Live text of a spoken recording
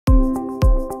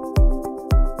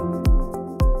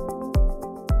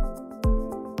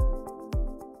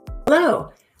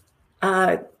Hello,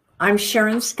 I'm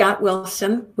Sharon Scott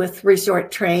Wilson with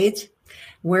Resort Trades.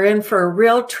 We're in for a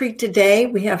real treat today.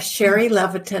 We have Shari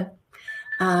Levitin.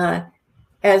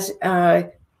 As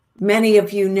many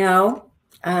of you know,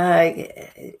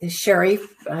 Shari,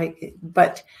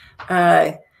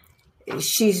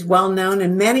 she's well known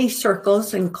in many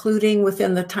circles, including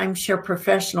within the timeshare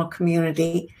professional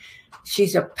community.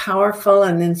 She's a powerful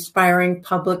and inspiring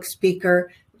public speaker,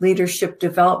 leadership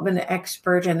development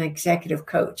expert, and executive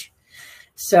coach.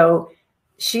 So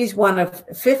she's one of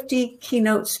 50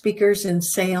 keynote speakers in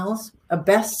sales, a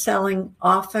best-selling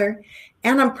author,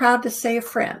 and I'm proud to say a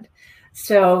friend.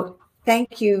 So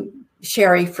thank you,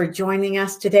 Shari, for joining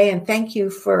us today, and thank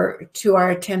you to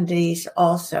our attendees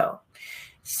also.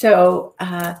 So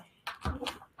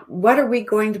what are we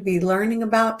going to be learning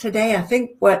about today? I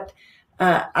think what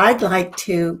I'd like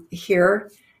to hear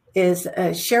is,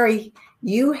 Shari,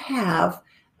 you have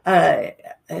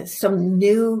some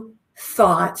new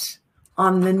thoughts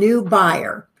on the new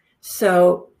buyer.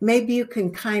 So maybe you can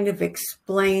kind of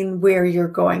explain where you're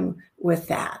going with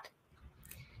that.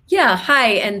 Yeah, hi,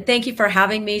 and thank you for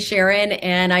having me, Sharon,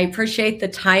 and I appreciate the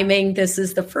timing. This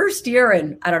is the first year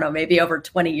in, I don't know, maybe over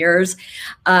 20 years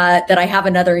that I have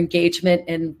another engagement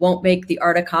and won't make the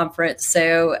ARTA conference.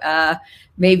 So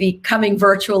maybe coming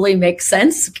virtually makes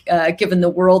sense given the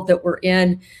world that we're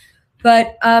in.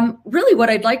 But really what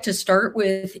I'd like to start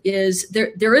with is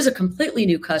there is a completely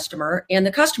new customer, and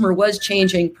the customer was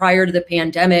changing prior to the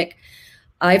pandemic.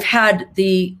 I've had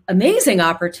the amazing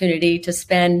opportunity to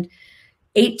spend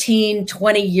 18,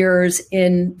 20 years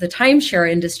in the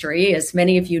timeshare industry, as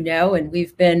many of you know, and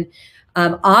we've been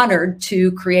honored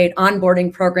to create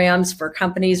onboarding programs for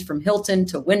companies from Hilton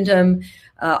to Wyndham.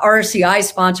 RCI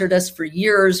sponsored us for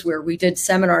years, where we did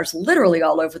seminars literally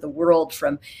all over the world,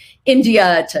 from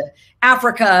India to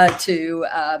Africa to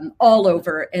all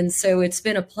over. And so it's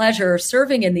been a pleasure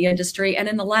serving in the industry. And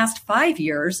in the last 5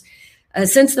 years,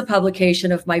 since the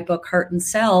publication of my book, Heart and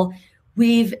Sell,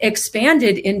 we've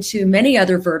expanded into many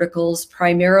other verticals,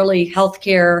 primarily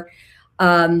healthcare,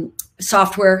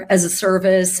 software as a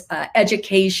service,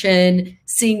 education,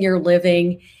 senior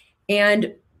living.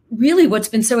 And really what's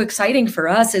been so exciting for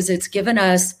us is it's given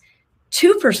us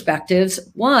two perspectives.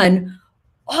 One,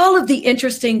 all of the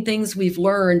interesting things we've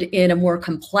learned in a more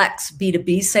complex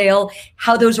B2B sale,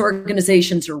 how those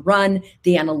organizations are run,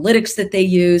 the analytics that they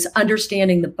use,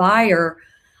 understanding the buyer.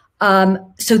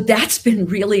 So that's been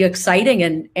really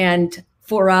exciting and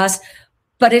for us,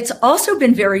 but it's also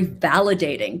been very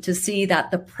validating to see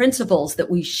that the principles that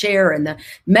we share and the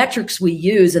metrics we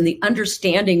use and the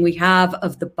understanding we have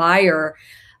of the buyer,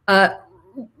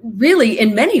 really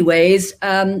in many ways,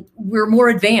 we're more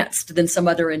advanced than some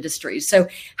other industries. So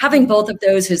having both of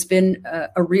those has been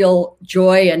a real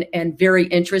joy and very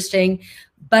interesting.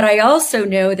 But I also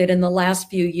know that in the last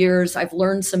few years, I've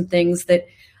learned some things that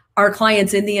our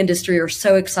clients in the industry are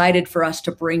so excited for us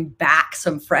to bring back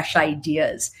some fresh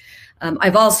ideas.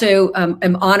 I've also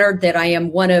am honored that I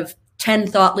am one of 10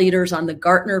 thought leaders on the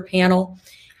Gartner panel.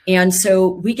 And so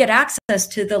we get access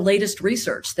to the latest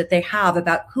research that they have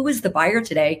about who is the buyer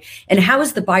today and how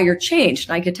has the buyer changed.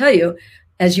 And I can tell you,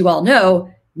 as you all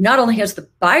know, not only has the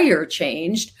buyer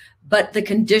changed, but the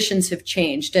conditions have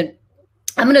changed. And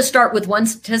I'm going to start with one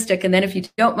statistic. And then if you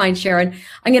don't mind, Sharon,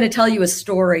 I'm going to tell you a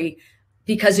story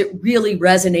because it really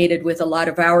resonated with a lot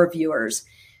of our viewers.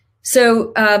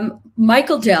 So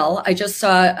Michael Dell, I just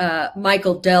saw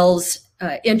Michael Dell's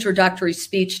introductory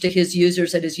speech to his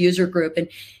users at his user group, and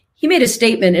he made a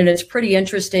statement, and it's pretty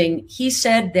interesting. He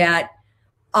said that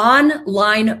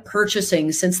online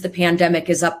purchasing since the pandemic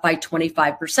is up by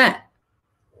 25%.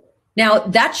 Now,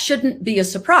 that shouldn't be a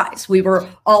surprise. We were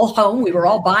all home. We were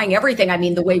all buying everything. I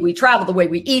mean, the way we travel, the way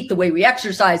we eat, the way we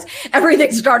exercise,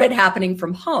 everything started happening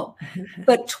from home.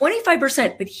 But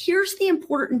 25%. But here's the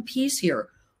important piece here.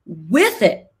 With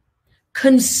it,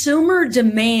 consumer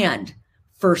demand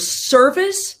for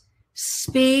service,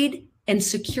 speed, and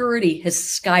security has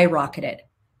skyrocketed.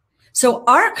 So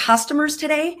our customers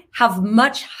today have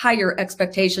much higher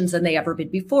expectations than they ever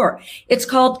did before. It's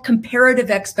called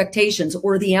comparative expectations,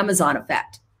 or the Amazon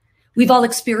effect. We've all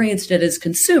experienced it as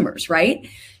consumers, right?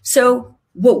 So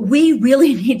what we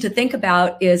really need to think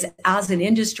about is, as an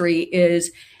industry,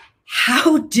 is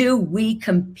how do we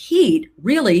compete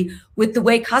really with the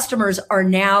way customers are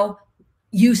now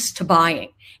used to buying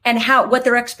and what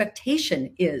their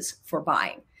expectation is for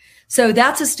buying. So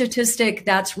that's a statistic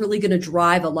that's really going to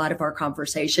drive a lot of our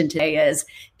conversation today, is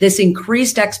this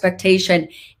increased expectation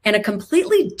and a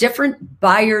completely different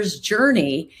buyer's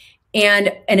journey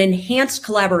and an enhanced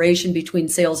collaboration between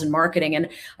sales and marketing. And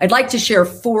I'd like to share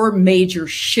 4 major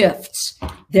shifts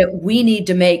that we need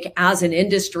to make as an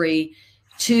industry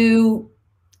to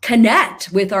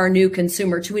connect with our new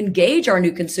consumer, to engage our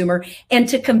new consumer, and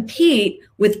to compete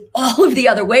with all of the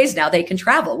other ways now they can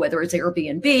travel, whether it's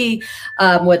Airbnb,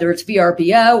 whether it's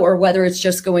VRBO, or whether it's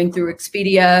just going through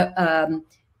Expedia.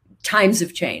 Times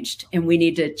have changed, and we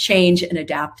need to change and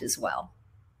adapt as well.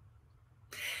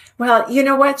 Well, you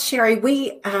know what, Shari,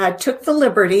 we took the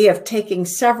liberty of taking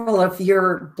several of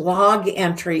your blog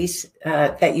entries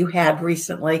that you had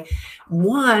recently.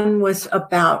 One was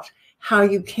about how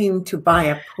you came to buy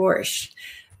a Porsche,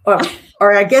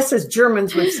 or I guess as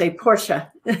Germans would say, Porsche.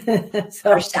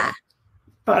 Porsche.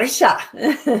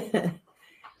 Porsche.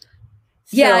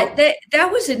 Yeah,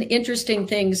 that was an interesting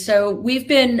thing. So we've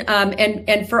been,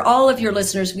 and for all of your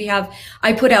listeners,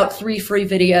 I put out 3 free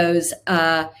videos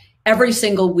every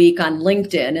single week on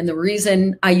LinkedIn. And the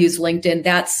reason I use LinkedIn,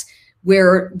 that's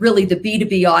where really the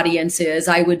B2B audience is.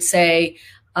 I would say,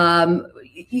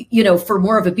 for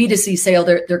more of a B2C sale,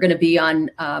 they're going to be on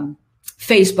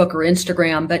Facebook or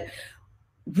Instagram. But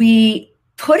we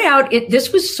put out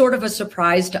this was sort of a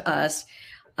surprise to us.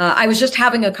 I was just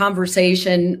having a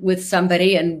conversation with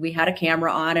somebody, and we had a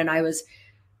camera on, and I was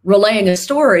relaying a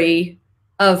story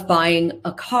of buying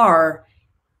a car,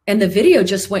 and the video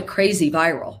just went crazy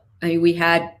viral. I mean, we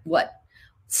had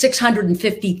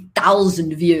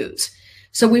 650,000 views.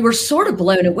 So we were sort of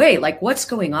blown away, like, what's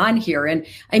going on here? And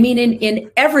I mean,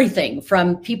 in everything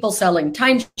from people selling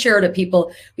timeshare to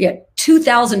people, we had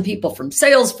 2,000 people from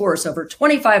Salesforce, over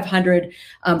 2,500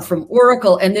 from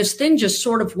Oracle. And this thing just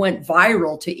sort of went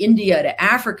viral to India, to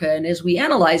Africa. And as we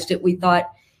analyzed it, we thought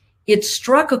it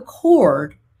struck a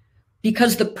chord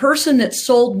because the person that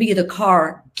sold me the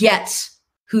car gets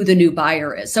who the new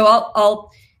buyer is. So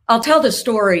I'll tell the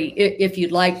story if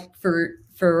you'd like for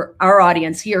our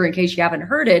audience here, in case you haven't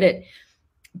heard it. It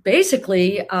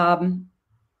basically, a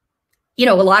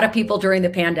lot of people during the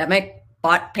pandemic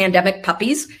bought pandemic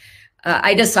puppies.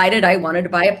 I decided I wanted to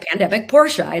buy a pandemic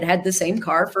Porsche. I'd had the same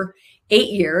car for 8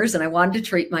 years, and I wanted to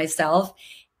treat myself.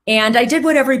 And I did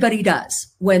what everybody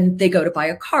does when they go to buy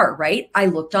a car, right? I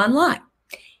looked online,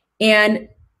 and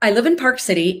I live in Park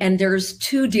City, and there's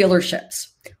 2 dealerships.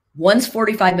 One's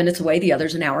 45 minutes away. The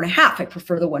other's an hour and a half. I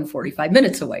prefer the one 45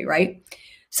 minutes away, right?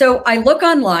 So I look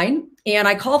online, and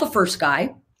I call the first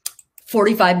guy,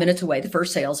 45 minutes away, the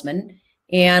first salesman,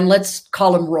 and let's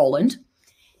call him Roland.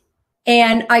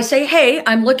 And I say, hey,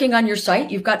 I'm looking on your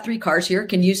site. You've got 3 cars here.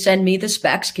 Can you send me the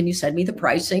specs? Can you send me the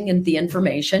pricing and the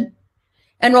information?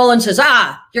 And Roland says,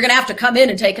 you're going to have to come in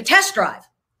and take a test drive.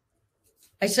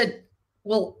 I said,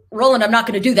 well, Roland, I'm not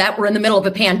going to do that. We're in the middle of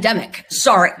a pandemic.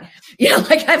 Sorry.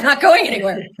 I'm not going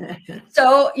anywhere.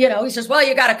 So, he says, well,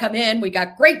 you got to come in. We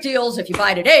got great deals. If you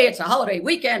buy today, it's a holiday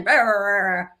weekend.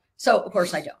 So of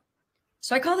course I don't.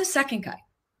 So I call the second guy,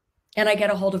 and I get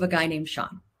a hold of a guy named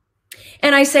Sean.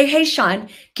 And I say, hey, Sean,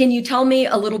 can you tell me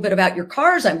a little bit about your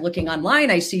cars? I'm looking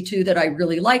online. I see 2 that I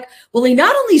really like. Well, he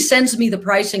not only sends me the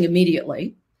pricing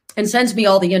immediately and sends me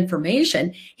all the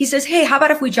information, he says, hey, how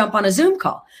about if we jump on a Zoom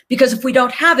call? Because if we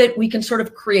don't have it, we can sort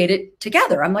of create it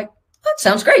together. I'm like, that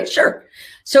sounds great. Sure.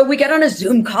 So we get on a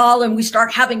Zoom call and we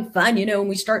start having fun, and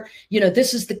we start,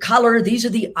 this is the color. These are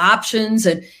the options.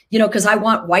 And, because I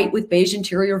want white with beige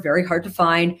interior, very hard to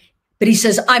find. But he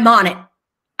says, I'm on it.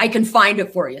 I can find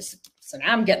it for you. So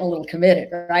now I'm getting a little committed,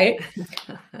 right?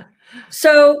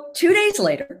 So 2 days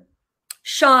later,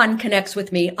 Sean connects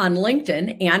with me on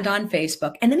LinkedIn and on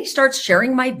Facebook. And then he starts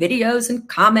sharing my videos and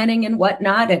commenting and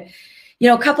whatnot. And,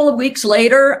 a couple of weeks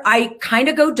later, I kind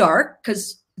of go dark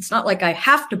because it's not like I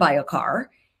have to buy a car.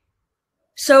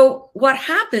 So what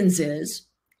happens is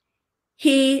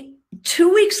 2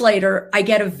 weeks later, I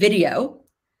get a video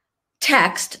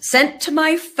text sent to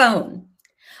my phone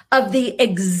of the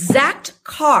exact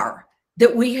car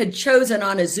that we had chosen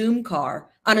on a Zoom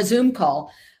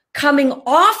call, coming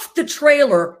off the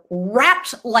trailer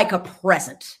wrapped like a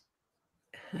present.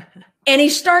 And he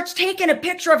starts taking a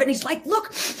picture of it, and he's like,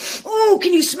 look, oh,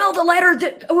 can you smell the leather?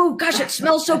 Oh, gosh, it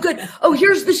smells so good. Oh,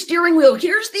 here's the steering wheel.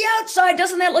 Here's the outside.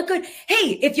 Doesn't that look good?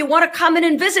 Hey, if you want to come in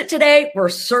and visit today, we're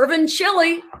serving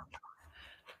chili.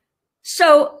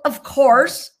 So, of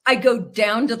course, I go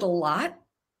down to the lot.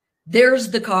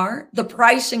 There's the car. The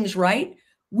pricing's right.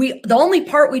 The only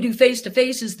part we do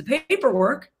face-to-face is the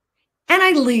paperwork. And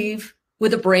I leave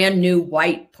with a brand new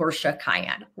white Porsche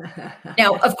Cayenne.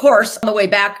 Now, of course, on the way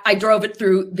back, I drove it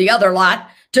through the other lot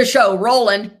to show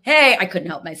Roland, hey, I couldn't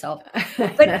help myself. But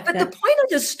the point of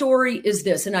the story is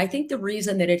this, and I think the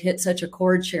reason that it hit such a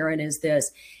chord, Sharon, is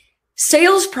this.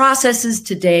 Sales processes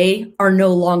today are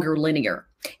no longer linear.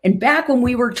 And back when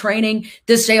we were training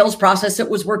the sales process, it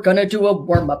was, we're going to do a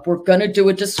warm up. We're going to do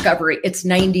a discovery. It's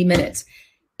 90 minutes.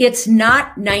 It's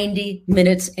not 90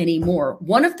 minutes anymore.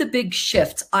 One of the big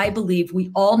shifts I believe we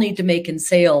all need to make in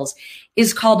sales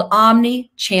is called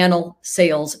omni-channel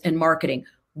sales and marketing.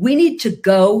 We need to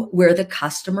go where the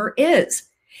customer is.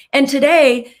 And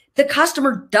today, the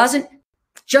customer doesn't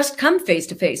just come face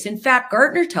to face. In fact,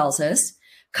 Gartner tells us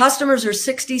customers are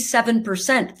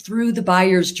 67% through the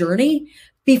buyer's journey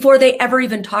before they ever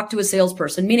even talk to a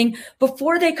salesperson, meaning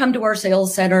before they come to our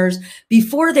sales centers,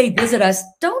 before they visit us,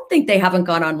 don't think they haven't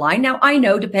gone online. Now, I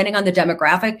know depending on the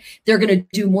demographic, they're going to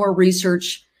do more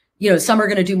research. Some are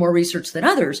going to do more research than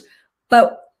others.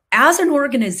 But as an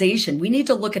organization, we need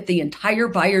to look at the entire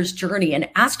buyer's journey and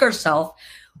ask ourselves,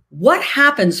 what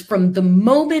happens from the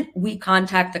moment we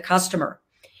contact the customer?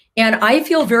 And I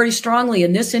feel very strongly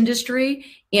in this industry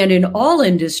and in all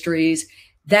industries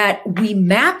that we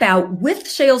map out with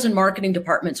sales and marketing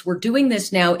departments. We're doing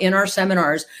this now in our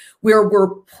seminars where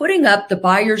we're putting up the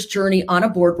buyer's journey on a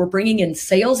board. We're bringing in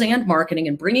sales and marketing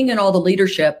and bringing in all the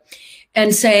leadership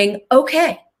and saying,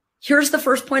 okay, here's the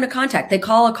first point of contact. They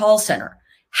call a call center.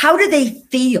 How do they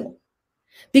feel?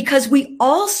 Because we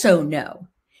also know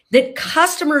that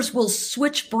customers will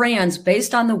switch brands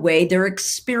based on the way their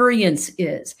experience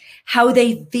is, how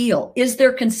they feel, is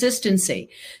there consistency?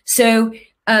 So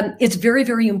it's very,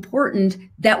 very important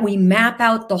that we map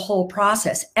out the whole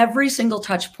process, every single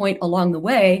touch point along the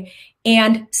way.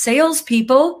 And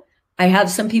salespeople, I have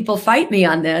some people fight me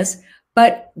on this,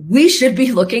 but we should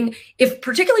be looking, if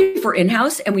particularly for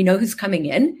in-house and we know who's coming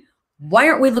in, why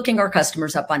aren't we looking our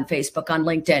customers up on Facebook, on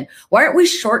LinkedIn? Why aren't we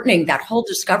shortening that whole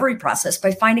discovery process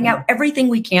by finding out everything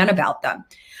we can about them?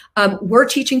 We're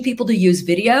teaching people to use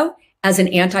video as an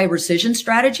anti-rescission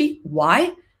strategy.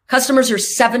 Why? Customers are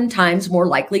 7 times more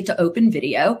likely to open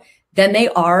video than they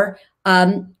are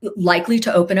likely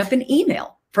to open up an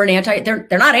email for an they're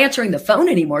not answering the phone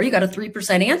anymore. You got a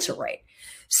 3% answer rate.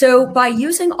 So by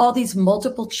using all these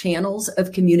multiple channels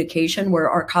of communication where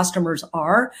our customers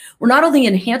are, we're not only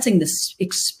enhancing the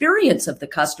experience of the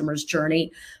customer's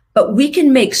journey, but we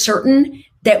can make certain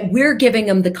that we're giving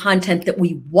them the content that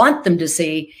we want them to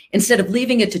see instead of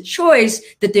leaving it to choice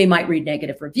that they might read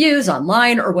negative reviews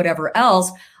online or whatever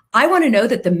else. I want to know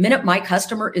that the minute my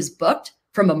customer is booked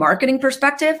from a marketing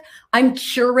perspective, I'm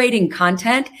curating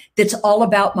content that's all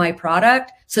about my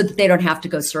product so that they don't have to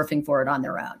go surfing for it on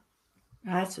their own.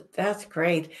 That's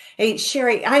great. Hey,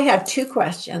 Shari, I have 2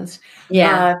 questions.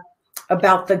 Yeah.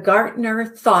 About the Gartner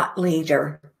Thought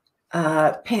Leader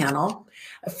panel.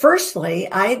 Firstly,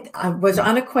 I was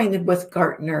unacquainted with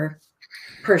Gartner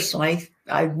personally.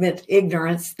 I admit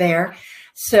ignorance there.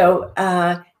 So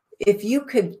if you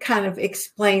could kind of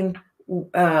explain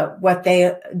what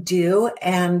they do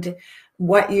and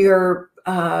what you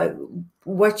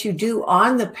do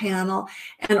on the panel.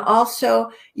 And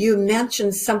also you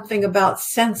mentioned something about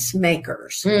sense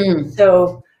makers.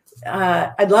 So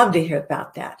I'd love to hear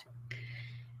about that.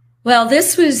 Well,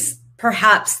 this was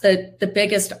perhaps the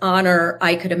biggest honor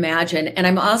I could imagine. And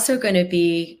I'm also going to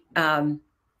be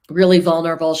really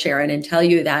vulnerable, Sharon, and tell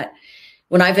you that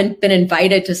when I've been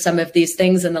invited to some of these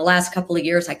things in the last couple of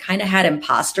years, I kind of had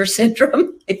imposter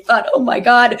syndrome. I thought, oh my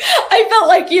God, I felt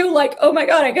like you, like, oh my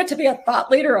God, I get to be a thought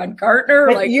leader on Gartner.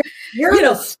 But like you're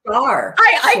a star.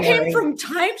 I came from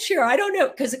timeshare. I don't know,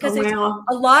 because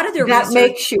a lot of their that research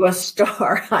makes you a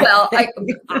star. Well,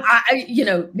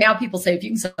 now people say if you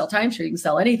can sell timeshare, you can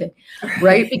sell anything,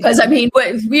 right? Because I mean,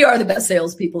 we are the best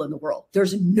salespeople in the world.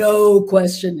 There's no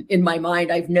question in my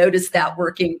mind. I've noticed that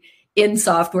working in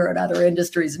software and other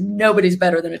industries, nobody's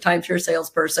better than a timeshare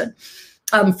salesperson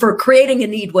for creating a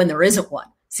need when there isn't one.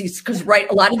 See, because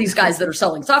a lot of these guys that are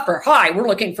selling software, hi, we're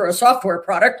looking for a software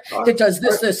product that does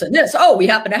this, this, and this. Oh, we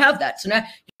happen to have that. So now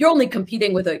you're only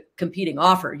competing with a competing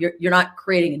offer. You're not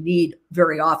creating a need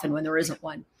very often when there isn't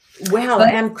one. Well,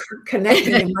 and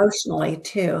connecting emotionally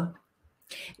too.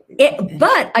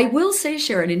 But I will say,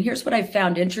 Sharon, and here's what I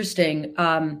found interesting.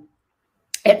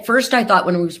 At first, I thought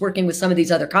when I was working with some of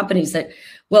these other companies that,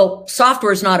 well,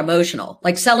 software is not emotional.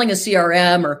 Like selling a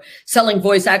CRM or selling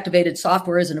voice activated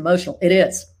software isn't emotional. It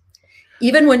is.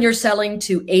 Even when you're selling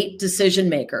to 8 decision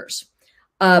makers,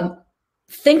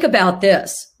 think about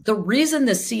this. The reason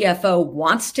the CFO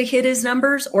wants to hit his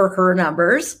numbers or her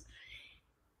numbers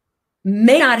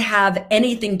may not have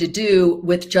anything to do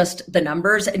with just the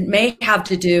numbers. It may have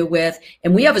to do with,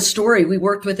 and we have a story, we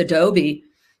worked with Adobe,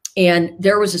 and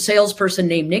there was a salesperson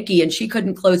named Nikki, and she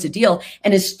couldn't close a deal.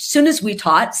 And as soon as we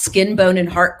taught skin, bone, and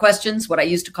heart questions, what I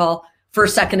used to call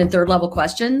first, second, and third level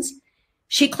questions,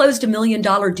 She closed $1 million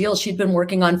deal she'd been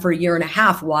working on for 1.5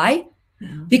 years. Why?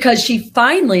 Because she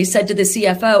finally said to the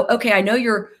CFO, okay, I know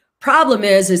your problem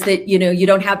is that, you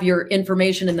don't have your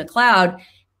information in the cloud.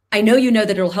 I know that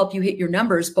it'll help you hit your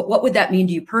numbers, but what would that mean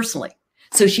to you personally?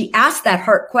 So she asked that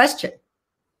hard question.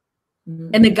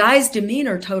 And the guy's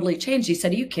demeanor totally changed. He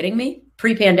said, are you kidding me?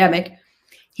 Pre-pandemic.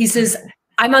 He says,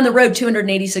 I'm on the road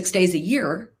 286 days a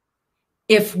year.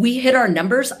 If we hit our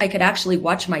numbers, I could actually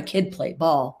watch my kid play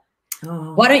ball.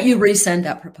 Oh. Why don't you resend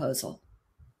that proposal?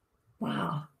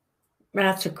 Wow.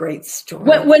 That's a great story.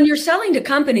 When you're selling to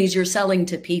companies, you're selling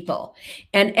to people.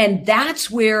 And that's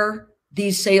where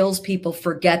these salespeople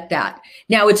forget that.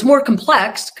 Now, it's more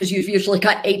complex because you've usually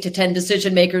got 8 to 10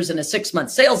 decision makers in a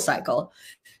 6-month sales cycle.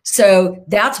 So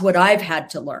that's what I've had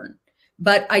to learn.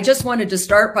 But I just wanted to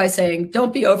start by saying,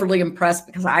 don't be overly impressed,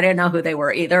 because I didn't know who they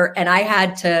were either. And I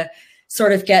had to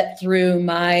sort of get through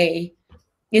my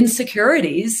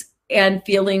insecurities and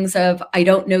feelings of, I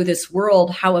don't know this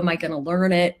world. How am I going to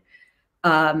learn it?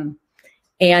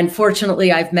 And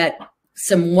fortunately, I've met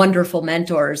some wonderful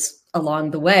mentors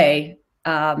along the way.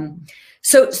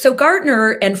 So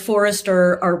Gartner and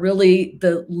Forrester are really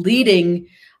the leading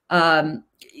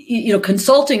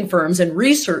consulting firms and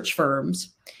research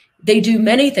firms. They do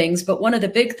many things, but one of the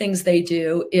big things they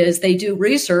do is they do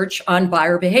research on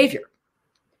buyer behavior.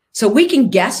 So we can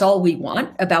guess all we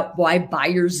want about why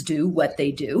buyers do what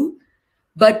they do,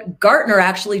 but Gartner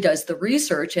actually does the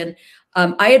research. And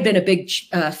I had been a big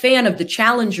fan of the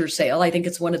Challenger sale. I think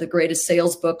it's one of the greatest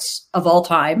sales books of all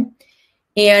time.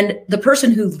 And the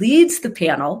person who leads the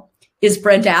panel is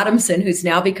Brent Adamson, who's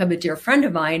now become a dear friend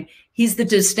of mine. He's the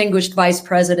distinguished vice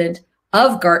president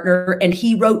of Gartner, and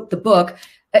he wrote the book,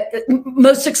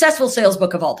 most successful sales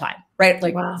book of all time, right?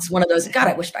 Like, wow. It's one of those, God,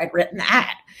 I wish I'd written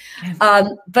that.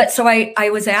 But so I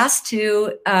was asked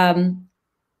to,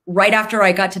 right after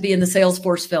I got to be in the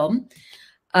Salesforce film,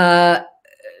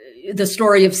 the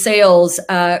story of sales,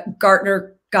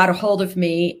 Gartner got a hold of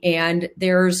me, and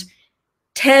there's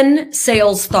 10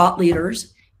 sales thought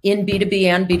leaders in B2B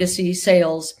and B2C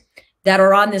sales that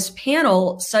are on this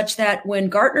panel, such that when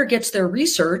Gartner gets their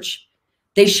research,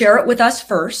 they share it with us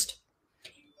first.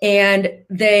 And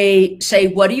they say,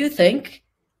 what do you think?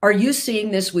 Are you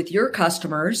seeing this with your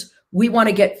customers? We want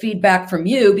to get feedback from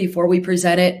you before we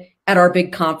present it at our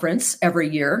big conference every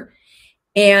year.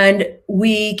 And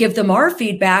we give them our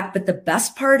feedback. But the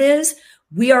best part is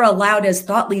we are allowed as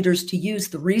thought leaders to use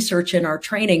the research in our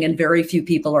training, and very few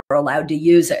people are allowed to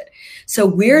use it. So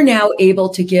we're now able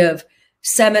to give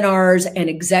seminars and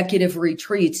executive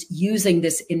retreats using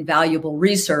this invaluable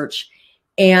research.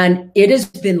 And it has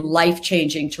been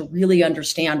life-changing to really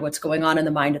understand what's going on in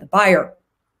the mind of the buyer.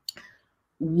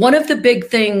 One of the big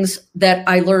things that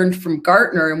I learned from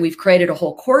Gartner, and we've created a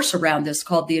whole course around this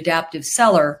called The Adaptive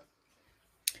Seller,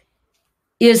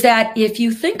 is that if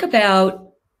you think about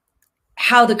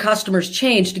how the customers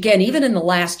changed, again, even in the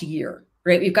last year,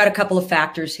 right? We've got a couple of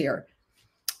factors here.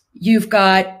 You've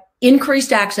got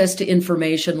increased access to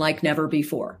information like never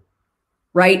before,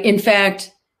 right? In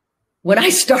fact, when I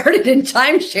started in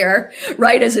timeshare,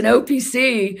 right, as an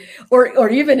OPC, or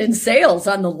even in sales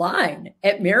on the line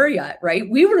at Marriott, right,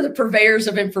 we were the purveyors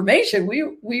of information.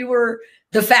 We were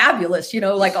the fabulous,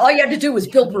 like all you had to do was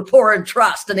build rapport and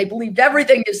trust, and they believed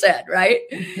everything you said, right?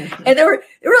 And there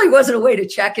really wasn't a way to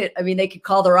check it. I mean, they could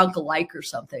call their Uncle Ike or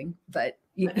something, but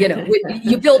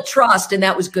you built trust, and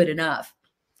that was good enough.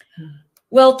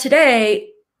 Well, today,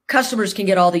 customers can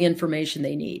get all the information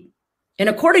they need. And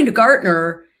according to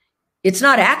Gartner, it's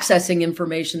not accessing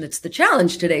information that's the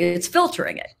challenge today, it's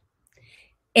filtering it.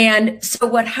 And so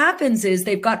what happens is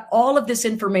they've got all of this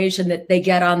information that they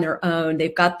get on their own.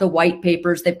 They've got the white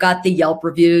papers, they've got the Yelp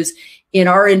reviews. In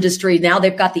our industry, now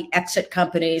they've got the exit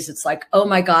companies. It's like, oh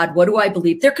my God, what do I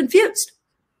believe? They're confused.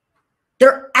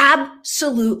 They're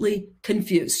absolutely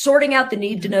confused. Sorting out the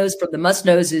need to knows from the must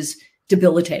knows is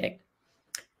debilitating.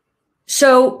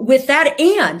 So with that,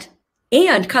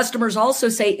 and customers also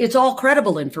say it's all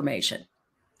credible information.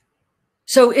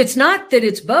 So it's not that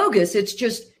it's bogus, it's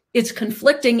just, it's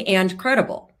conflicting and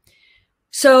credible.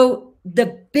 So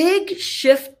the big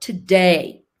shift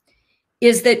today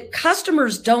is that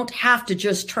customers don't have to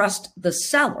just trust the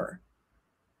seller.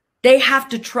 They have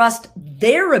to trust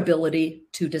their ability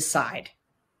to decide.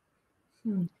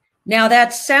 Now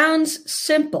that sounds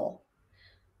simple,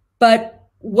 but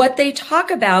what they talk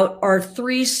about are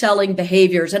 3 selling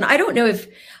behaviors. And I don't know if,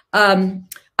 I'm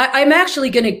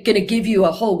actually going to give you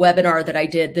a whole webinar that I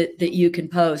did that you can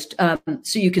post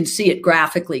so you can see it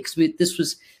graphically, because this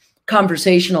was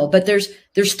conversational. But there's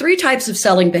 3 types of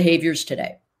selling behaviors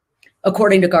today,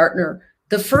 according to Gartner.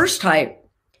 The first type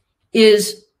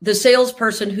is the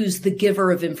salesperson who's the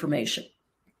giver of information.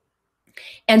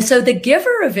 And so the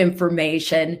giver of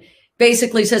information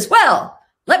basically says, well,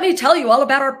 let me tell you all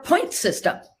about our point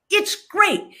system. It's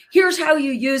great. Here's how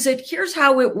you use it. Here's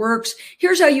how it works.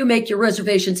 Here's how you make your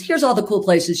reservations. Here's all the cool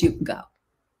places you can go.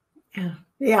 Yeah.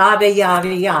 Yada,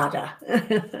 yada,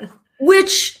 yada.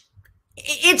 Which,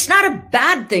 it's not a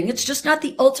bad thing. It's just not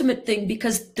the ultimate thing,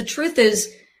 because the truth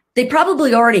is they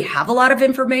probably already have a lot of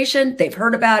information. They've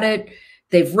heard about it.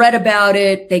 They've read about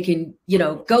it. They can,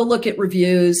 go look at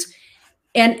reviews.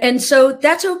 And so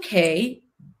that's okay,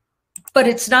 but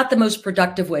it's not the most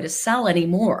productive way to sell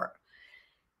anymore.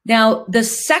 Now, the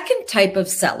second type of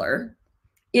seller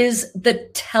is the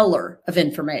teller of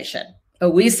information. Oh,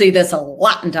 we see this a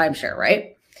lot in timeshare,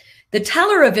 right? The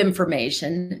teller of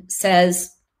information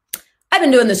says, I've been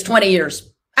doing this 20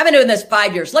 years. I've been doing this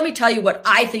 5 years. Let me tell you what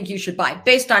I think you should buy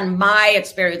based on my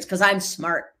experience, because I'm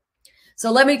smart.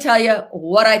 So let me tell you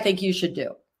what I think you should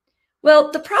do.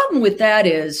 Well, the problem with that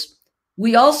is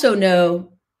we also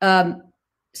know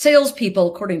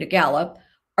salespeople, according to Gallup,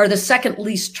 are the second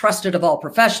least trusted of all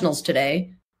professionals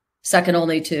today, second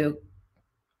only to,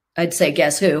 I'd say,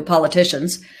 guess who?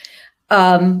 Politicians.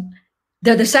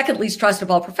 They're the second least trusted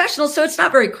of all professionals, so it's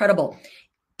not very credible.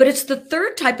 But it's the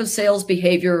third type of sales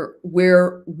behavior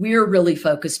where we're really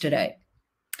focused today,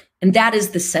 and that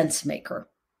is the sense maker.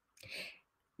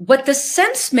 What the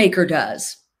sense maker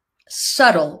does,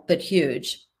 subtle but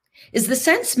huge, is the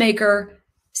sense maker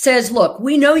says, look,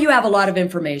 we know you have a lot of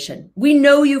information. We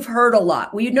know you've heard a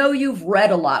lot. We know you've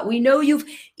read a lot. We know you've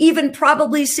even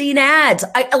probably seen ads.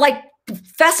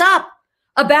 Fess up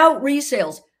about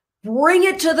resales. Bring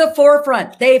it to the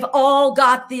forefront. They've all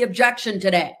got the objection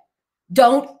today.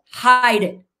 Don't hide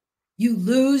it. You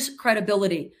lose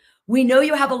credibility. We know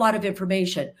you have a lot of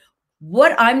information.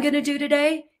 What I'm going to do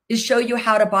today is show you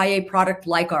how to buy a product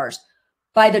like ours.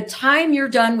 By the time you're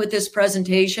done with this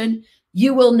presentation,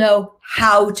 you will know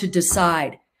how to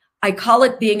decide. I call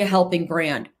it being a helping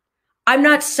brand. I'm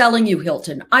not selling you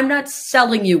Hilton. I'm not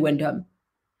selling you Wyndham.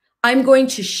 I'm going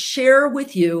to share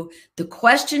with you the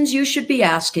questions you should be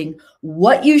asking,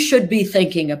 what you should be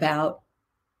thinking about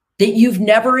that you've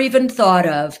never even thought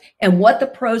of, and what the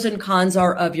pros and cons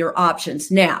are of your options.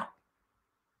 Now,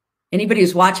 anybody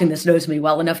who's watching this knows me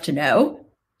well enough to know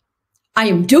I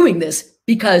am doing this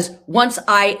because once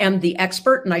I am the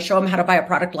expert and I show them how to buy a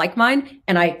product like mine,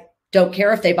 and I don't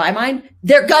care if they buy mine,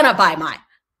 they're gonna buy mine.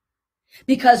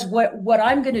 Because what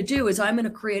I'm gonna do is I'm gonna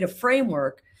create a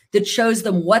framework that shows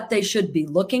them what they should be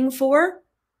looking for.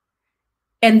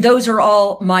 And those are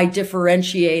all my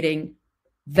differentiating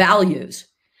values.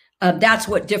 That's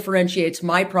what differentiates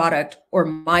my product or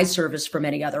my service from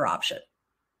any other option.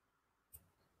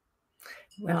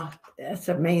 Well, that's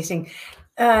amazing.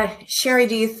 Shari,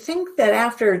 do you think that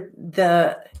after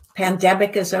the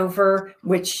pandemic is over,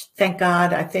 which thank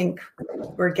God, I think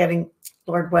we're getting,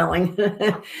 Lord willing,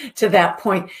 to that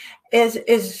point,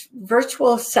 is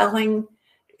virtual selling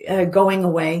going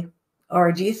away,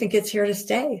 or do you think it's here to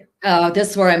stay? Oh,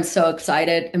 this is where I'm so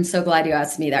excited. I'm so glad you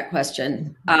asked me that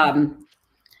question.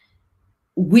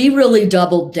 We really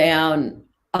doubled down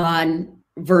on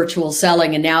virtual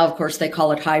selling, and now, of course, they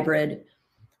call it hybrid.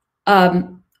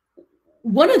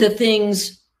 One of the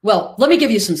things, well, let me give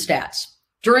you some stats.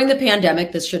 During the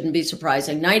pandemic, this shouldn't be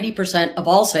surprising, 90% of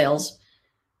all sales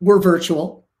were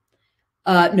virtual.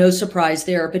 No surprise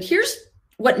there. But here's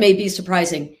what may be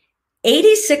surprising.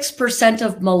 86%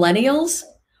 of millennials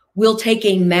will take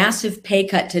a massive pay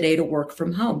cut today to work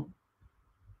from home.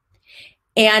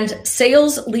 And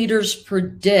sales leaders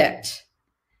predict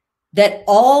that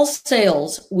all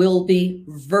sales will be,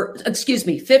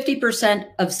 50%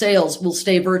 of sales will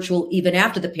stay virtual even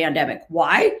after the pandemic.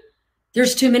 Why?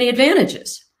 There's too many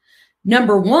advantages.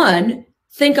 Number one,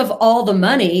 think of all the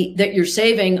money that you're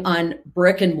saving on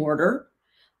brick and mortar.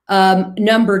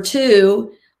 Number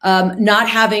two, not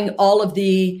having all of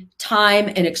the time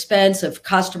and expense of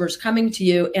customers coming to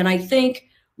you. And I think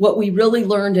what we really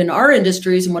learned in our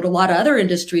industries and what a lot of other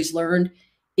industries learned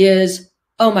is,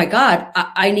 oh my God,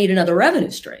 I need another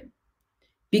revenue stream,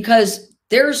 because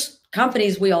there's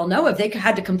companies we all know of, they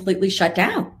had to completely shut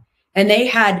down, and they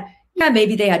had,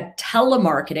 maybe they had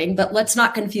telemarketing, but let's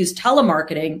not confuse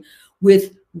telemarketing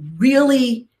with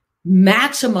really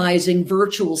maximizing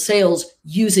virtual sales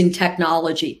using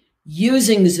technology,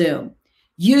 using Zoom,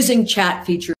 using chat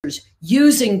features,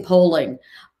 using polling,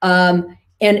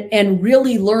 and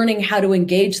really learning how to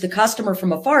engage the customer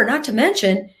from afar. Not to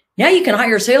mention, now you can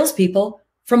hire salespeople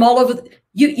from all over.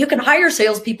 You can hire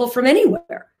salespeople from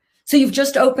anywhere. So you've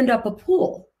just opened up a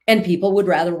pool, and people would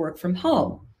rather work from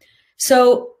home.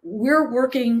 So we're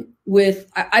working with,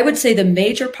 I would say the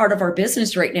major part of our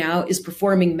business right now is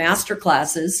performing master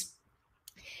classes,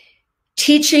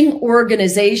 teaching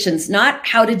organizations not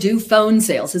how to do phone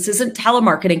sales. This isn't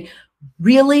telemarketing,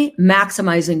 really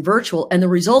maximizing virtual, and the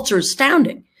results are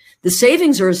astounding. The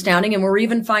savings are astounding, and we're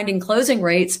even finding closing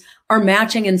rates are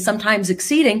matching and sometimes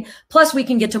exceeding. Plus, we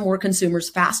can get to more consumers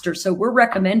faster. So we're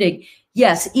recommending,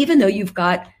 yes, even though you've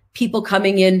got people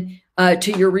coming in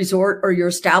to your resort or your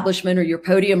establishment or your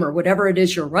podium or whatever it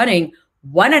is you're running,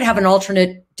 why not have an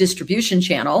alternate distribution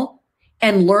channel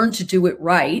and learn to do it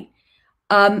right?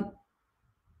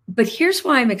 But here's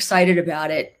why I'm excited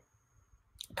about it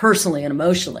personally and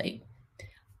emotionally.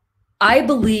 I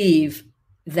believe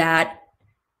that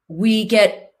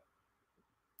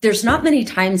there's not many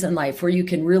times in life where you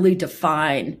can really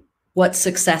define what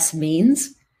success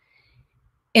means.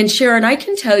 And Sharon, I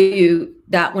can tell you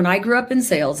that when I grew up in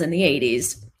sales in the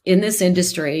 80s in this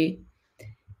industry,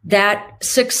 that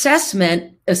success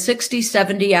meant a 60,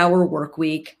 70-hour work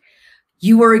week.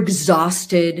 You were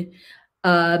exhausted.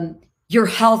 Your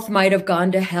health might have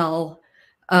gone to hell.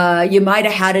 You might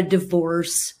have had a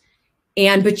divorce,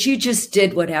 but you just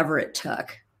did whatever it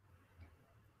took.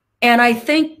 And I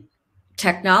think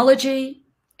technology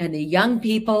and the young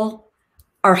people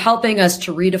are helping us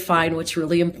to redefine what's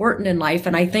really important in life.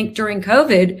 And I think during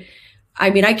COVID,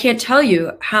 I can't tell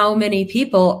you how many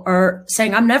people are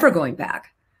saying, I'm never going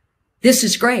back. This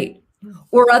is great.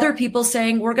 Or other people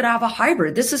saying, we're going to have a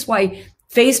hybrid. This is why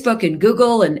Facebook and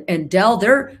Google and Dell,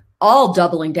 they're all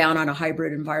doubling down on a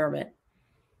hybrid environment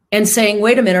and saying,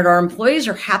 wait a minute, our employees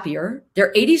are happier.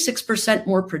 They're 86%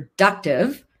 more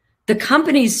productive. The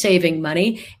company's saving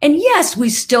money. And yes, we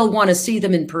still want to see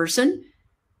them in person,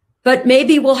 but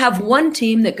maybe we'll have one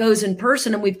team that goes in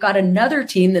person and we've got another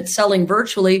team that's selling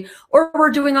virtually, or we're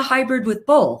doing a hybrid with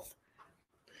both.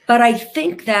 But I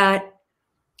think that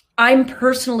I'm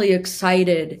personally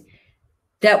excited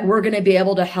that we're going to be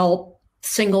able to help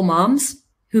single moms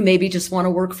who maybe just want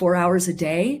to work 4 hours a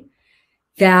day,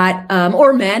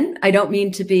 or men. I don't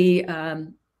mean to be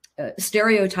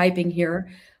stereotyping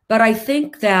here, but I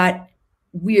think that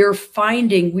we're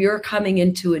coming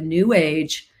into a new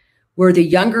age where the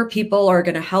younger people are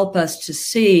going to help us to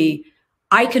see,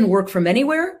 I can work from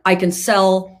anywhere. I can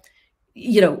sell,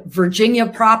 Virginia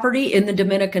property in the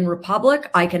Dominican Republic.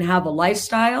 I can have a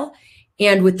lifestyle,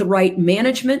 and with the right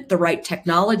management, the right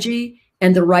technology,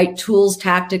 and the right tools,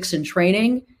 tactics, and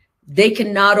training, they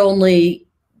can not only,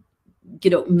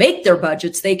 make their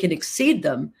budgets, they can exceed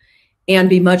them and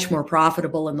be much more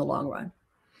profitable in the long run.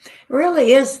 It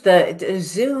really is the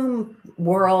Zoom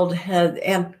world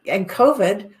and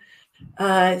COVID.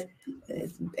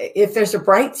 If there's a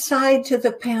bright side to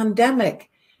the pandemic,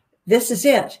 this is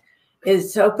it.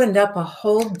 It's opened up a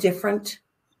whole different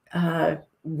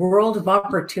world of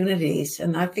opportunities.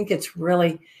 And I think it's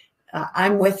really,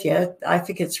 I'm with you. I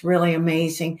think it's really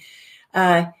amazing.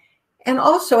 And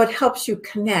also it helps you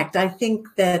connect. I think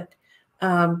that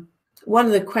one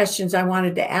of the questions I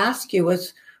wanted to ask you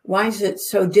was, why is it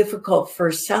so difficult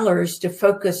for sellers to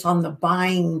focus on the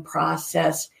buying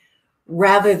process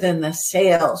rather than the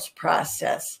sales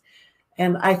process?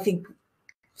 And I think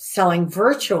selling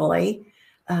virtually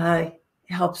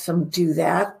helps them do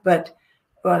that. But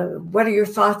what are your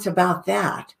thoughts about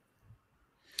that?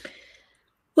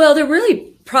 Well, they're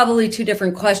really probably two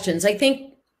different questions. I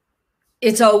think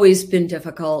it's always been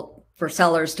difficult for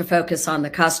sellers to focus on the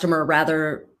customer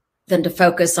rather than to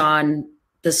focus on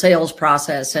the sales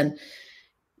process. And,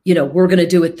 we're going to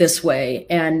do it this way.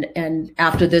 And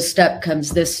after this step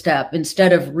comes this step,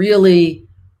 instead of really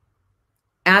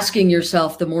asking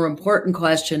yourself the more important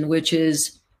question, which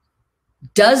is,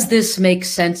 does this make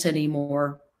sense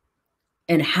anymore?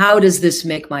 And how does this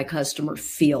make my customer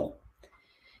feel?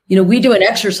 We do an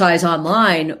exercise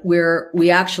online where we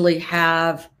actually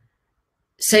have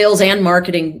sales and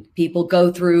marketing people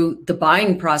go through the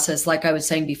buying process, like I was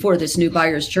saying before, this new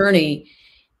buyer's journey,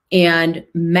 and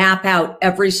map out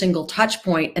every single touch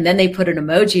point. And then they put an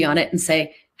emoji on it and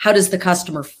say, how does the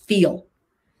customer feel?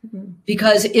 Mm-hmm.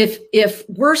 Because if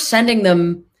we're sending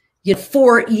them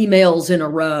 4 emails in a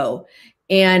row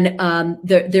and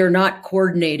they're not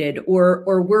coordinated,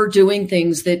 or we're doing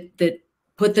things that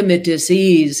put them at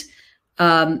dis-ease,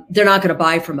 they're not going to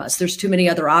buy from us. There's too many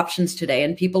other options today.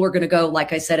 And people are going to go,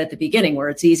 like I said at the beginning, where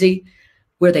it's easy,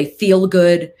 where they feel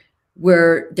good,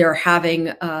 where they're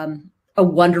having a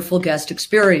wonderful guest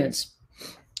experience.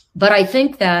 But I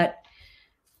think that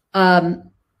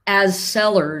as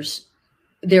sellers,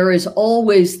 there is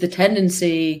always the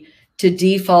tendency to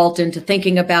default into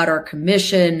thinking about our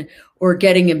commission or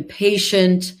getting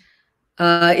impatient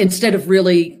instead of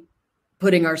really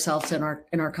putting ourselves in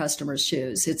our customers'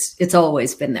 shoes. It's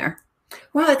always been there.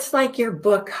 Well, it's like your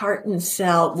book, Heart and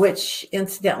Cell, which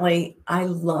incidentally I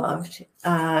loved.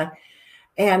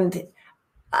 And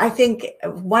I think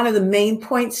one of the main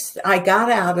points I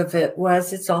got out of it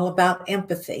was it's all about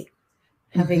empathy,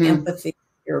 having empathy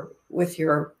with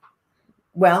your,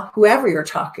 well, whoever you're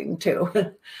talking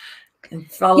to.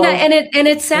 And follow. Yeah, and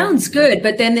it sounds good,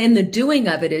 but then in the doing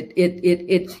of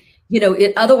it,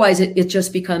 otherwise it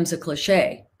just becomes a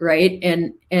cliche, right?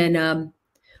 And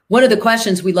one of the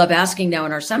questions we love asking now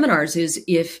in our seminars is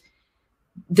if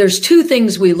there's two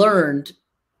things we learned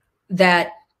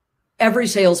that every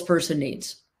salesperson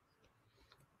needs.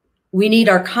 We need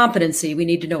our competency, we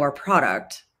need to know our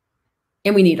product,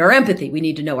 and we need our empathy, we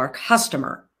need to know our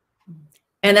customer.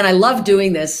 And then I love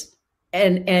doing this,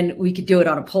 and we could do it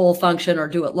on a poll function or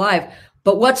do it live,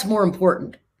 but what's more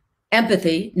important?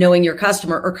 Empathy, knowing your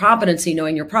customer, or competency,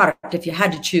 knowing your product, if you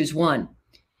had to choose one.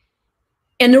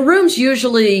 And the room's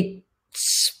usually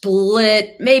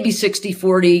split, maybe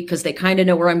 60-40, because they kind of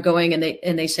know where I'm going and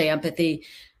they say empathy.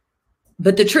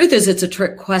 But the truth is it's a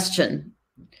trick question.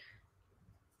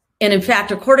 And in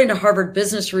fact, according to Harvard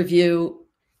Business Review,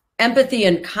 empathy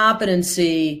and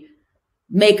competency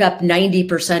make up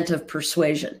 90% of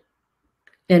persuasion.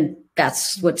 And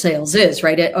that's what sales is,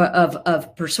 right?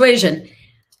 Of persuasion.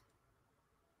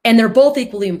 And they're both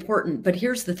equally important. But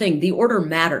here's the thing, the order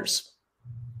matters.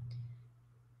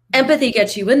 Empathy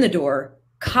gets you in the door.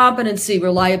 Competency,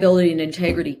 reliability, and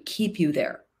integrity keep you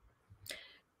there.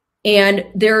 And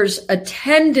there's a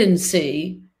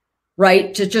tendency,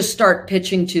 right, to just start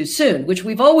pitching too soon, which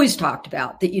we've always talked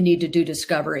about, that you need to do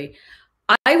discovery.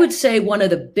 I would say one of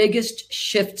the biggest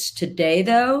shifts today,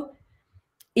 though,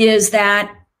 is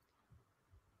that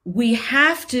we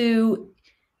can't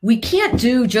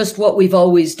do just what we've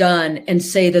always done and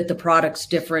say that the product's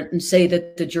different and say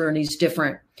that the journey's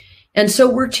different. And so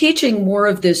we're teaching more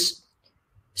of this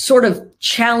sort of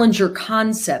challenger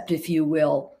concept, if you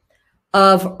will,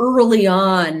 of early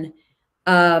on,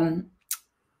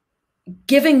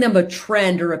 giving them a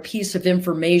trend or a piece of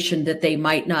information that they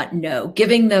might not know,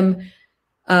 giving them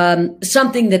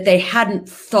something that they hadn't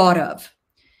thought of.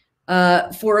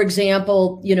 For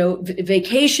example,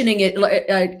 vacationing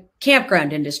at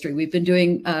campground industry. We've been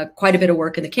doing quite a bit of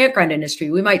work in the campground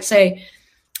industry. We might say,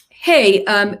 hey,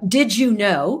 did you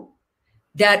know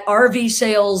that RV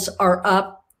sales are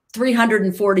up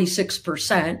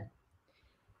 346%,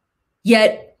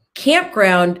 yet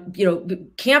campground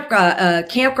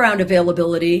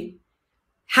availability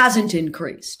hasn't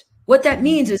increased? What that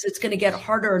means is it's going to get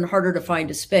harder and harder to find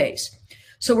a space.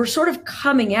 So we're sort of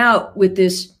coming out with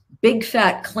this big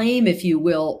fat claim, if you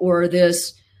will, or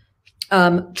this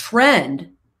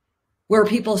trend where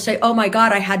people say, oh my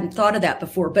God, I hadn't thought of that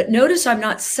before. But notice I'm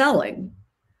not selling.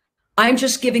 I'm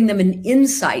just giving them an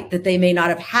insight that they may not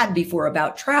have had before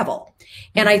about travel.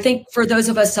 And I think for those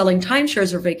of us selling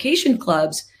timeshares or vacation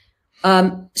clubs,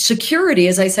 security,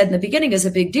 as I said in the beginning, is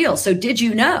a big deal. So did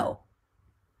you know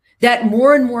that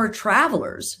more and more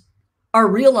travelers are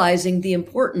realizing the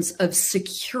importance of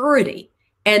security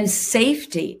and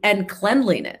safety and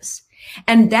cleanliness?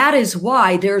 And that is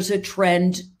why there's a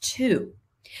trend too.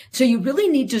 So you really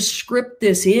need to script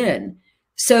this in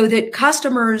so that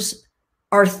customers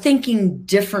are thinking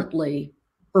differently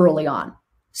early on.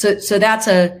 So that's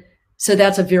a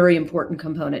very important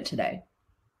component today.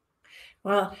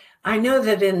 Well, I know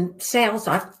that in sales,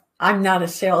 I'm not a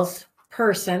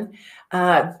salesperson,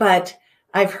 but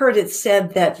I've heard it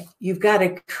said that you've got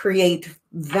to create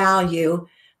value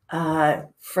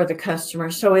for the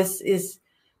customer. So is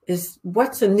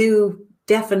what's a new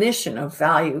definition of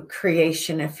value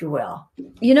creation, if you will?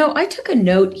 I took a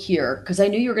note here because I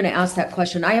knew you were going to ask that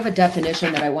question. I have a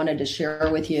definition that I wanted to share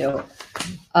with you.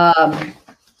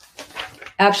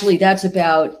 Actually, that's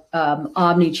about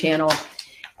omni-channel.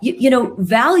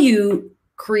 Value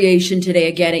creation today,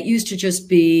 again, it used to just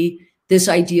be this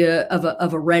idea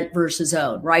of a rent versus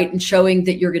own, right? And showing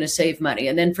that you're going to save money.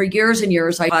 And then for years and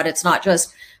years, I thought it's not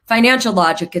just financial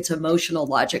logic, it's emotional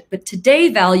logic. But today,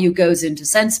 value goes into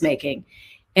sense making.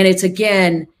 And it's,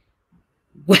 again,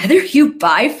 whether you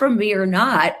buy from me or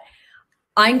not,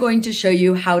 I'm going to show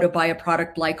you how to buy a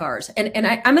product like ours. And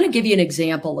I'm going to give you an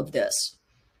example of this.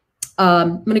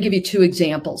 I'm going to give you two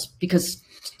examples because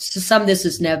to some this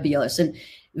is nebulous. And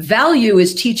value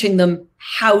is teaching them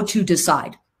how to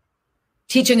decide,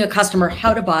 teaching a customer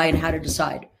how to buy and how to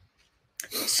decide.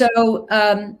 So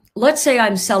let's say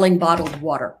I'm selling bottled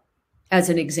water as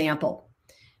an example.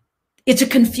 It's a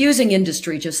confusing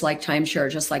industry, just like timeshare,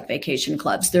 just like vacation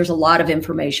clubs. There's a lot of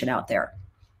information out there.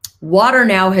 Water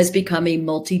now has become a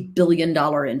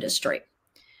multi-billion-dollar industry.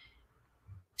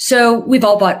 So we've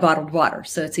all bought bottled water,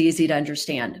 so it's easy to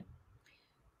understand.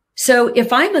 So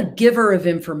if I'm a giver of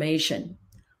information,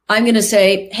 I'm going to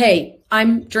say, hey,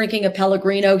 I'm drinking a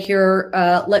Pellegrino here.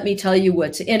 Let me tell you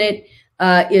what's in it.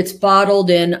 It's bottled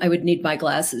in, I would need my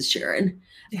glasses, Sharon.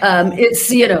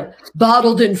 It's,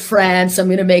 bottled in France. I'm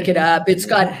going to make it up. It's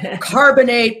got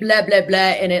carbonate, blah, blah,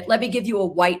 blah in it. Let me give you a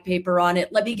white paper on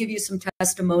it. Let me give you some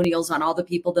testimonials on all the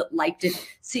people that liked it.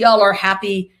 See all our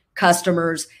happy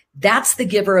customers. That's the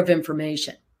giver of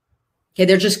information. Okay,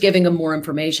 they're just giving them more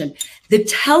information. The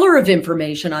teller of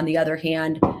information, on the other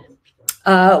hand,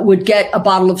 would get a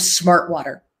bottle of smart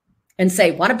water and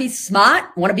say, want to be smart?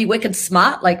 Want to be wicked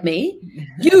smart like me?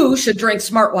 You should drink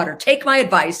smart water. Take my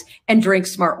advice and drink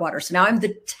smart water. So now I'm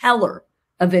the teller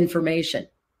of information.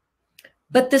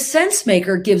 But the sense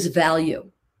maker gives value,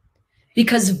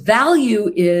 because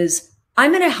value is,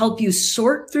 I'm going to help you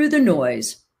sort through the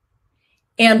noise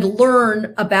and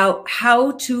learn about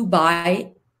how to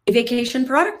buy a vacation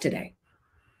product today.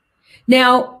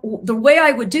 Now, the way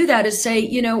I would do that is say,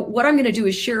 what I'm going to do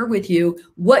is share with you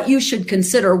what you should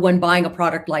consider when buying a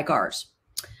product like ours.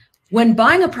 When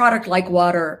buying a product like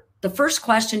water, the first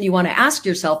question you want to ask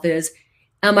yourself is,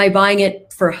 am I buying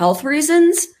it for health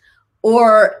reasons?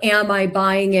 Or am I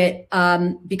buying it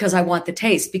because I want the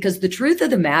taste? Because the truth of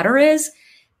the matter is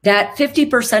that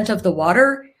 50% of the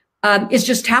water is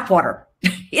just tap water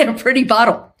in a pretty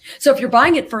bottle. So if you're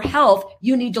buying it for health,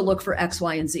 you need to look for X,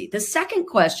 Y, and Z. The second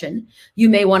question you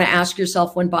may want to ask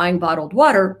yourself when buying bottled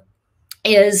water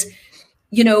is,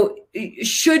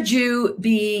 should you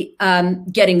be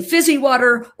getting fizzy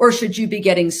water, or should you be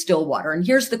getting still water? And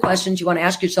here's the questions you want to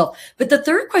ask yourself. But the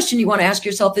third question you want to ask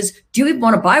yourself is, do you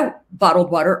want to buy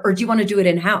bottled water, or do you want to do it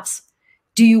in-house?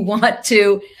 Do you want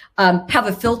to have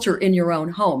a filter in your own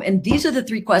home? And these are the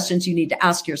three questions you need to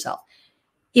ask yourself.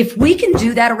 If we can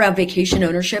do that around vacation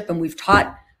ownership, and we've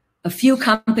taught a few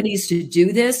companies to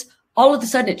do this, all of a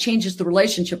sudden it changes the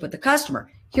relationship with the customer.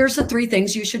 Here's the three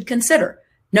things you should consider.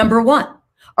 Number one,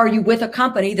 are you with a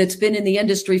company that's been in the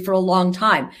industry for a long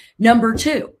time? Number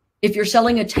two, if you're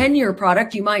selling a 10-year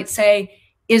product, you might say,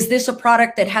 is this a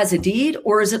product that has a deed,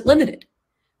 or is it limited?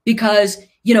 Because,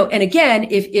 and again,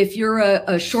 if you're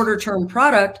a shorter term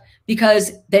product,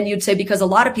 because then you'd say, because a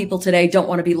lot of people today don't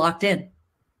want to be locked in.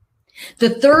 The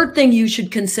third thing you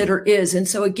should consider is, and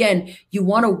so again, you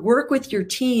want to work with your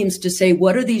teams to say,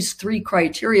 what are these three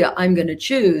criteria I'm going to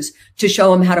choose to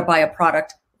show them how to buy a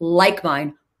product like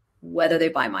mine, whether they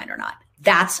buy mine or not.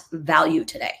 That's value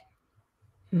today.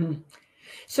 Mm-hmm.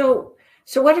 So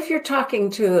what if you're talking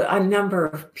to a number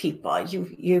of people?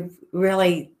 You've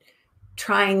really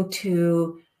trying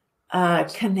to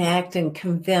connect and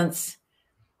convince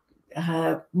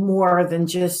more than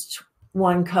just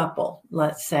one couple,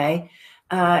 let's say.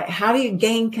 How do you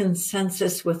gain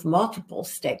consensus with multiple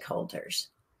stakeholders?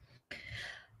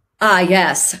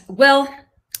 Yes. Well,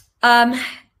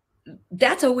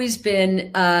 that's always been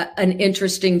an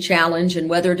interesting challenge, and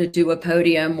whether to do a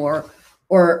podium or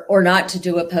not to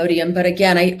do a podium. But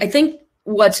again, I think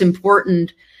what's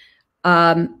important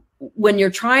when you're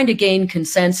trying to gain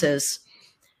consensus,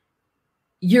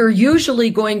 you're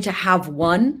usually going to have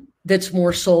one that's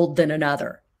more sold than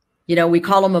another. We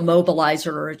call them a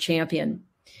mobilizer or a champion.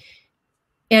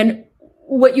 And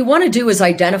what you want to do is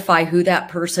identify who that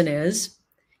person is,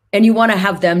 and you want to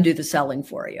have them do the selling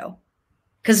for you,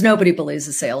 because nobody believes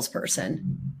a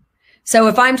salesperson. So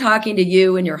if I'm talking to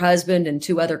you and your husband and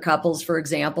two other couples, for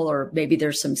example, or maybe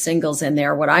there's some singles in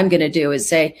there, what I'm going to do is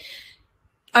say,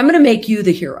 I'm going to make you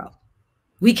the hero.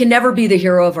 We can never be the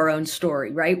hero of our own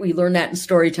story, right? We learned that in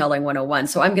Storytelling 101.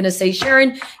 So I'm going to say,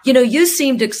 Sharon, you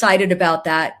seemed excited about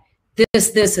that.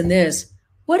 This, and this.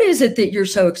 What is it that you're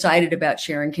so excited about,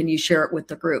 Sharon? Can you share it with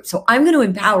the group? So I'm going to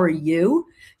empower you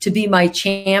to be my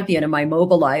champion and my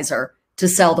mobilizer to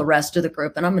sell the rest of the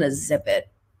group, and I'm going to zip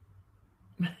it.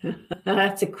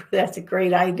 That's a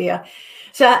great idea.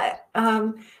 So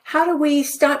how do we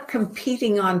stop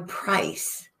competing on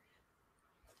price?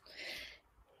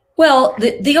 Well,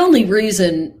 the only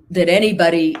reason that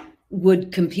anybody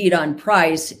would compete on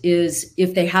price is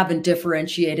if they haven't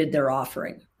differentiated their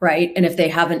offering, right? And if they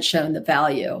haven't shown the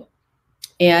value.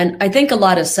 And I think a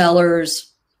lot of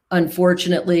sellers,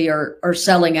 unfortunately, are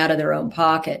selling out of their own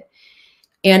pocket.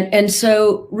 And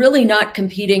so really not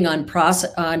competing on price,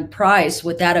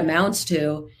 what that amounts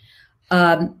to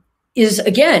is,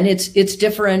 again, it's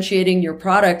differentiating your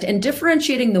product and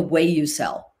differentiating the way you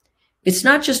sell. It's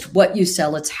not just what you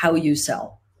sell, it's how you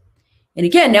sell. And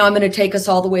again, now I'm going to take us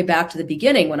all the way back to the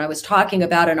beginning when I was talking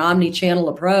about an omni-channel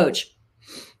approach.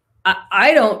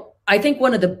 I think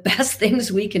one of the best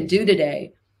things we can do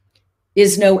today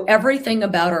is know everything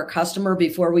about our customer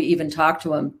before we even talk to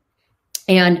them.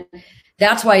 And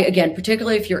that's why, again,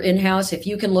 particularly if you're in-house, if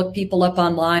you can look people up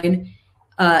online,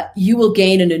 you will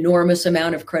gain an enormous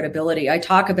amount of credibility. I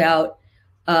talk about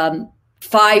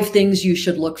 5 things you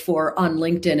should look for on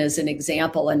LinkedIn as an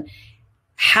example, and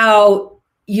how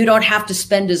you don't have to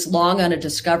spend as long on a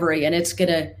discovery, and it's going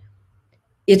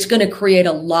to create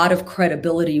a lot of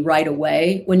credibility right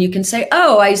away when you can say,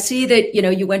 oh, I see that,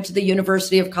 you went to the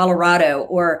University of Colorado,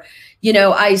 or,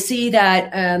 I see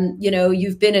that,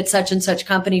 you've been at such and such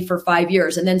company for 5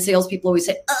 years. And then salespeople always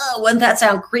say, oh, wouldn't that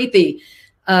sound creepy?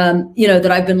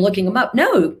 That I've been looking them up.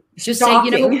 No, just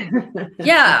Stalking. say,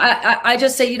 yeah, I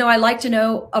just say, I like to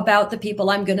know about the people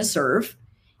I'm going to serve.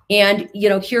 And,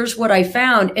 here's what I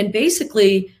found. And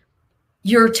basically,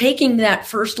 you're taking that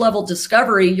first level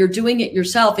discovery, you're doing it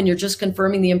yourself, and you're just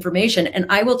confirming the information. And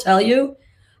I will tell you,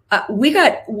 we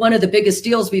got one of the biggest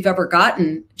deals we've ever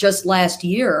gotten just last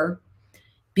year,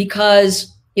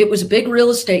 because it was a big real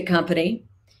estate company.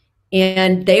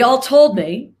 And they all told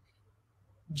me,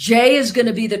 Jay is going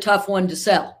to be the tough one to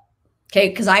sell. Okay.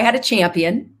 Because I had a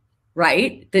champion,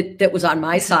 right, that was on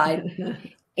my side.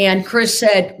 And Chris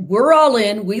said, we're all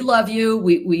in. We love you.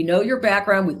 We know your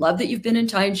background. We love that you've been in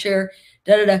timeshare,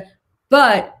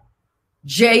 but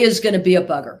Jay is going to be a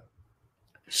bugger.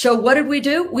 So what did we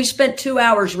do? We spent 2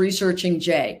 hours researching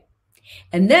Jay.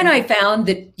 And then I found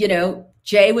that,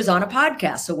 Jay was on a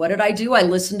podcast. So what did I do? I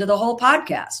listened to the whole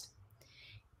podcast.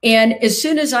 And as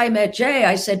soon as I met Jay,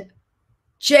 I said,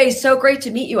 Jay, so great to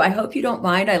meet you. I hope you don't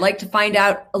mind. I'd like to find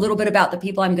out a little bit about the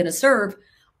people I'm going to serve.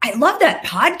 I love that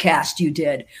podcast you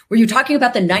did where you're talking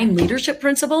about the 9 leadership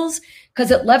principles,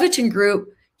 because at Levitin Group,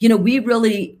 we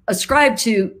really ascribe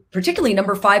to particularly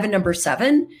number 5 and number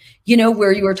 7,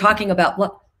 where you were talking about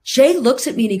what Jay looks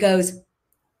at me and he goes,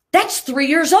 that's 3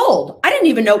 years old. I didn't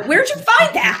even know. Where'd you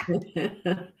find that?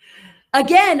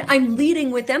 Again, I'm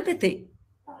leading with empathy.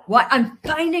 I'm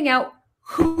finding out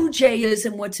who Jay is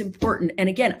and what's important. And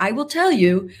again, I will tell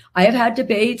you, I have had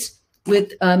debates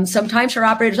with some timeshare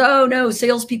operators. Oh no,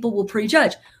 salespeople will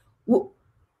prejudge. Well,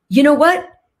 you know what?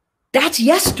 That's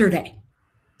yesterday.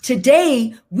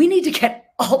 Today, we need to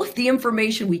get all of the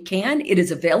information we can. It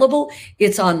is available.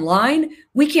 It's online.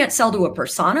 We can't sell to a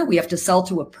persona. We have to sell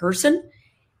to a person.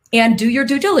 And do your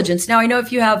due diligence. Now, I know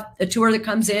if you have a tour that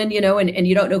comes in, and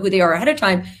you don't know who they are ahead of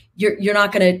time, you're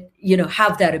not going to,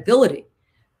 have that ability.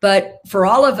 But for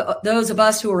all of those of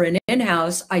us who are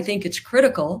in-house, I think it's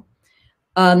critical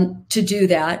to do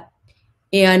that,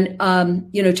 and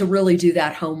to really do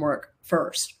that homework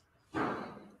first.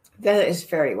 That is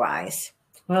very wise.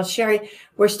 Well, Shari,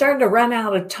 we're starting to run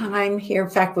out of time here. In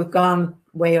fact, we've gone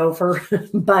way over,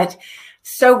 but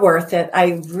so worth it.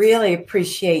 I really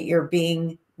appreciate your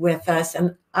being with us,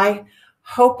 and I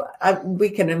hope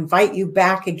we can invite you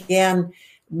back again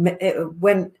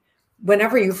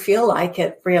whenever you feel like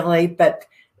it, really. But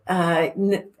at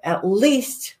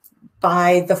least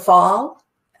by the fall,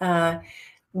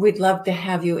 we'd love to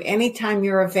have you anytime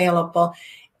you're available.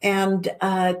 And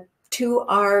to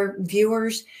our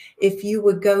viewers, if you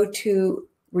would go to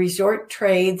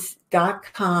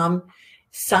resorttrades.com,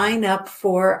 sign up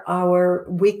for our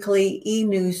weekly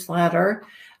e-newsletter,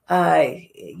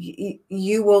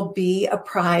 you will be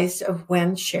apprised of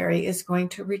when Shari is going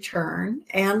to return,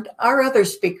 and our other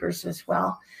speakers as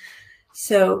well.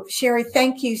 So, Shari,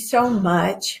 thank you so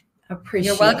much.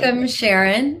 Appreciate it. You're welcome,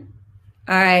 Sharon.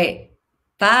 All right.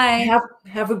 Bye.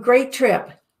 Have a great trip.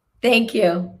 Thank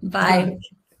you. Bye.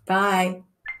 Bye.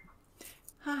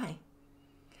 Hi,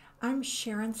 I'm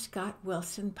Sharon Scott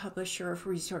Wilson, publisher of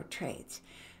Resort Trades.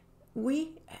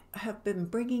 We have been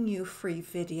bringing you free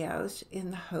videos in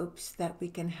the hopes that we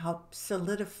can help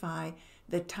solidify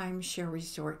the timeshare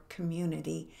resort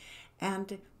community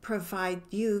and provide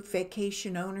you,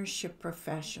 vacation ownership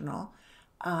professional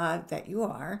that you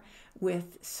are,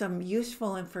 with some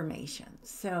useful information.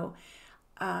 So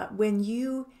when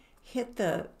you hit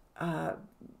the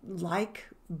like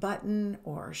button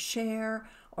or share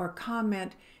or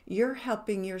comment, you're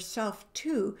helping yourself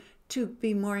too to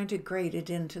be more integrated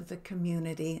into the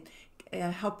community,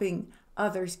 helping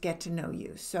others get to know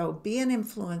you. So be an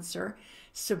influencer,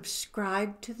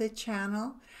 subscribe to the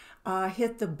channel,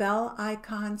 hit the bell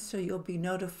icon so you'll be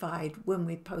notified when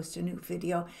we post a new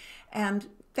video. And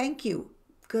thank you.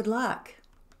 Good luck.